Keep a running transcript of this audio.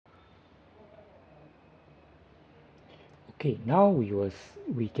Okay, now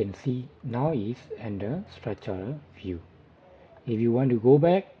we can see now is under structural view. If you want to go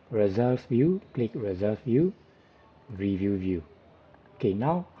back, results view, click results view, review view. Okay,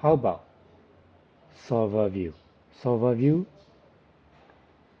 now how about solver view? Solver view,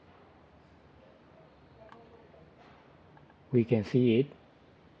 we can see it.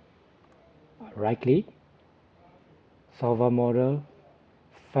 Right click, solver model,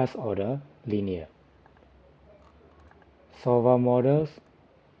 first order linear. Solver models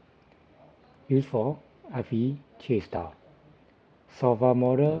used for FE chase down. Solver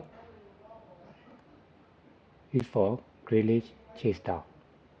model used for grillage chase down.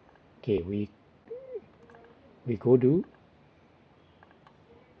 Okay, we go to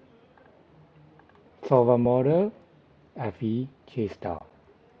solver model FE chase down.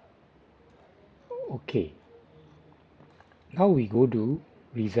 Okay, now we go to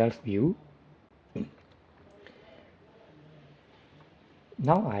results view.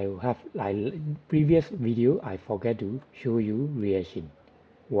 Now previous video I forget to show you reaction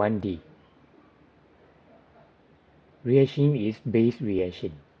 1D. Reaction is base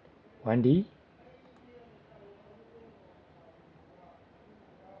reaction 1D.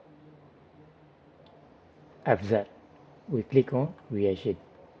 FZ. We click on reaction,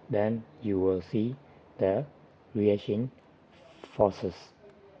 then you will see the reaction forces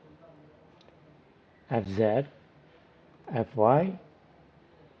FZ, Fy,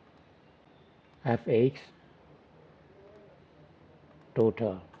 Fx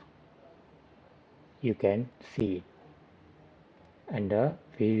total. You can see it under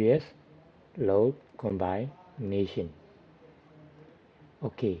various load combination.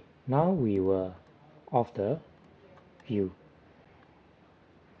 Okay, now we were off the view.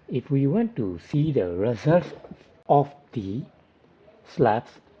 If we want to see the results of the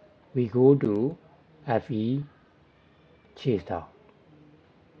slabs, we go to FE chase down.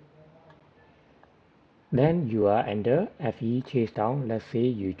 Then you are under FE chase down. Let's say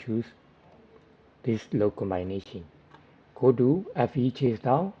you choose this load combination. Go to FE chase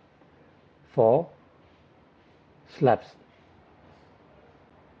down for slabs.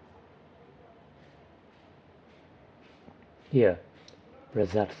 Here,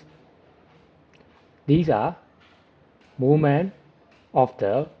 results. These are movement of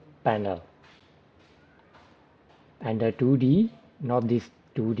the panel. Under 2D, not this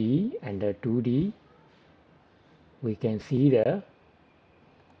 2D, under 2D, we can see the,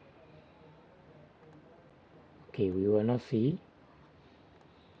 okay, we will not see,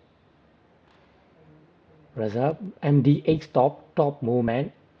 result, MDX top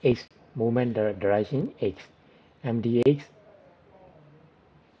movement, X, movement direction, X, MDX,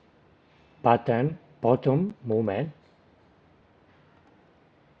 bottom movement,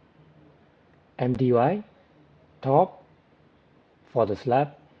 MDY, top for the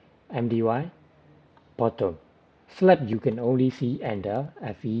slab, MDY, bottom. Slab you can only see under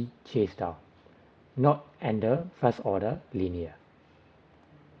FE chase down, not under first order linear.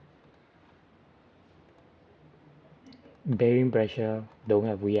 Bearing pressure don't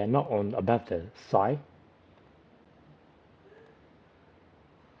have, we are not on above the side.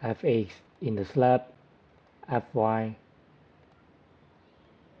 Fx in the slab, Fy,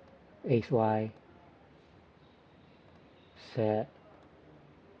 Xy, Z,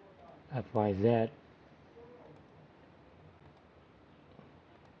 Fyz,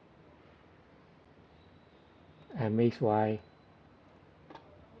 Mxy,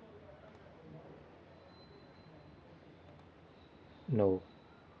 no,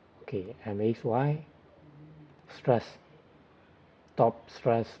 okay, Mxy, stress, top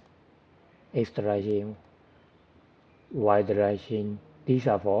stress, X direction, Y direction, these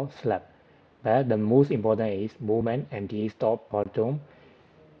are for slab. But the most important is movement, MDX top, bottom,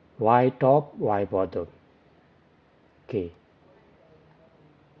 Y top, Y bottom. Okay,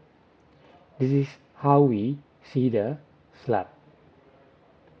 this is how we see the slab.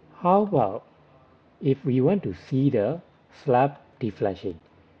 How about if we want to see the slab deflection?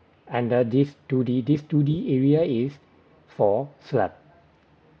 Under this 2D area is for slab.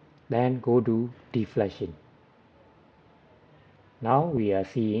 Then go to deflection. Now we are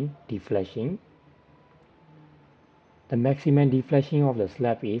seeing deflection. The maximum deflection of the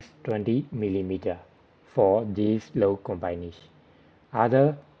slab is 20 mm for this load combination.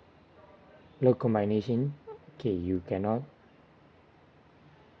 Other load combination, okay, you cannot.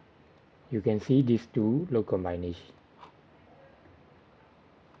 You can see these two load combination.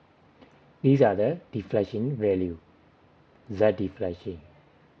 These are the deflection value. Z deflection,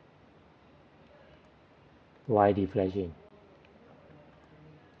 Y deflection,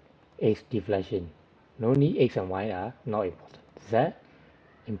 X deflection, No need X and Y are not important. Z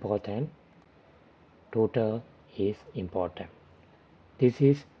important, total is important. This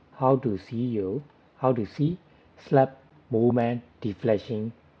is how to see slab movement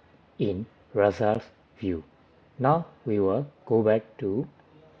deflection in results view. Now we will go back to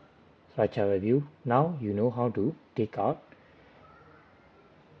structural view. Now you know how to take out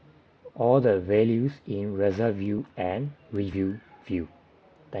all the values in result view and review view.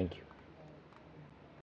 Thank you.